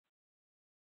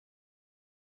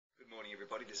Morning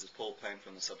everybody, this is Paul Payne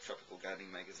from the Subtropical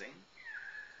Gardening Magazine.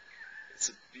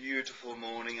 It's a beautiful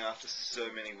morning after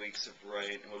so many weeks of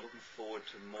rain, and we're looking forward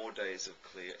to more days of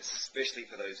clear, especially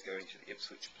for those going to the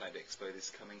Ipswich Plant Expo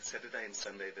this coming Saturday and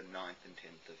Sunday the 9th and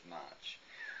 10th of March.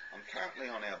 I'm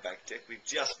currently on our back deck. We've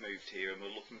just moved here and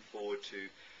we're looking forward to,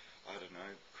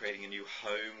 creating a new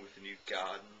home with a new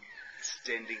garden,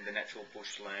 extending the natural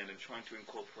bushland and trying to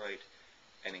incorporate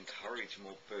and encourage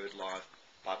more bird life,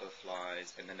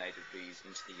 butterflies and the native bees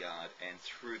into the yard and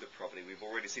through the property. We've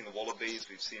already seen the wallabies,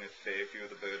 we've seen a fair few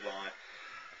of the bird life.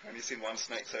 I've only seen one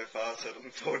snake so far, so looking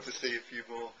forward to see a few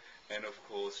more. And of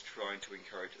course trying to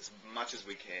encourage as much as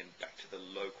we can back to the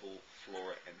local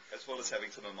flora, and as well as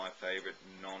having some of my favourite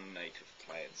non-native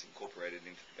plants incorporated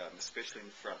into the garden, especially in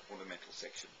the front ornamental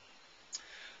section.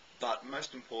 But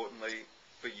most importantly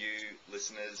for you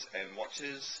listeners and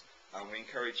watchers, we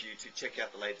encourage you to check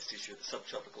out the latest issue of the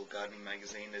Subtropical Gardening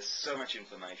Magazine. There's so much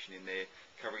information in there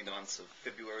covering the months of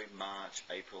February, March,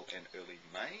 April and early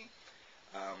May.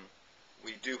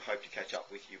 We do hope to catch up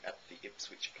with you at the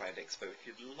Ipswich Plant Expo. If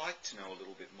you'd like to know a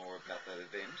little bit more about that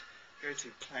event, go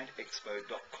to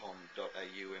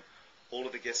plantexpo.com.au, and all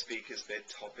of the guest speakers, their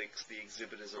topics, the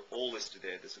exhibitors are all listed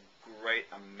there. There's a great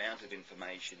amount of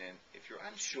information, and if you're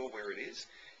unsure where it is,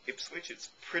 Ipswich, it's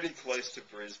pretty close to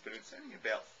Brisbane. It's only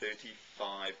about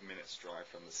 35 minutes drive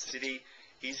from the city.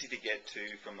 Easy to get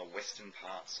to from the western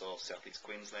parts of southeast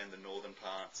Queensland, the northern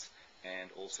parts,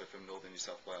 and also from northern New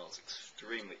South Wales.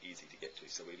 Extremely easy to get to,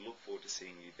 so we look forward to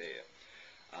seeing you there.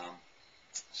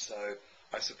 So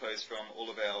I suppose from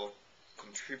all of our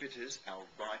contributors, our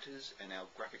writers and our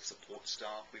graphic support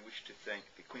staff, we wish to thank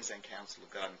the Queensland Council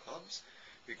of Garden Clubs,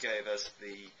 who gave us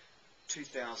the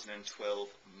 2012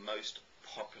 Most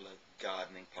Popular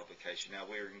Gardening publication. Now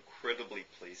we're incredibly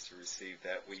pleased to receive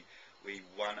that. We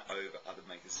won over other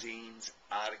magazines,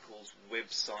 articles,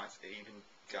 websites, even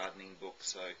gardening books,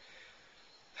 so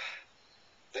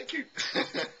thank you.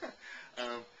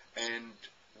 And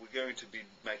we're going to be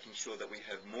making sure that we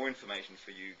have more information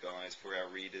for you guys, for our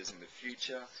readers in the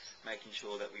future, making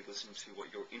sure that we listen to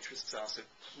what your interests are, so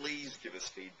please give us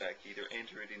feedback. Either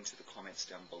enter it into the comments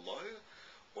down below,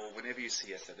 or whenever you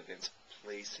see us at events,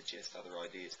 please suggest other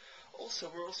ideas. Also,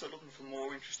 we're also looking for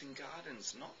more interesting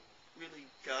gardens, not really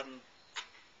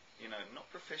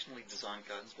not professionally designed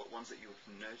gardens, but ones that you have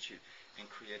nurtured and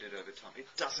created over time. It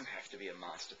doesn't have to be a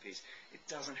masterpiece. It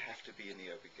doesn't have to be in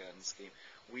the open garden scheme.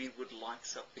 We would like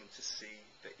something to see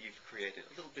that you've created,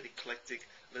 a little bit eclectic,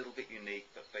 a little bit unique,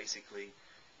 but basically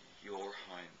your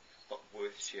home, but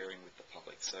worth sharing with the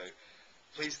public. So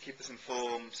please keep us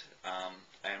informed,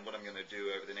 and what I'm going to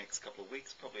do over the next couple of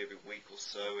weeks, probably every week or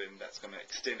so, and that's going to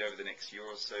extend over the next year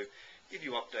or so, give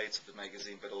you updates of the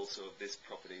magazine, but also of this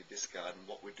property, this garden,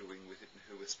 what we're doing with it and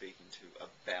who we're speaking to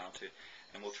about it.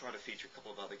 And we'll try to feature a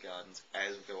couple of other gardens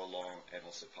as we go along, and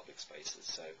also public spaces.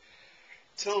 So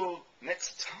till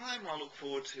next time, I look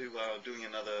forward to doing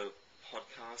another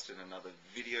podcast and another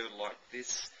video like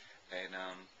this, and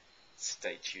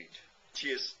stay tuned.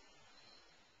 Cheers.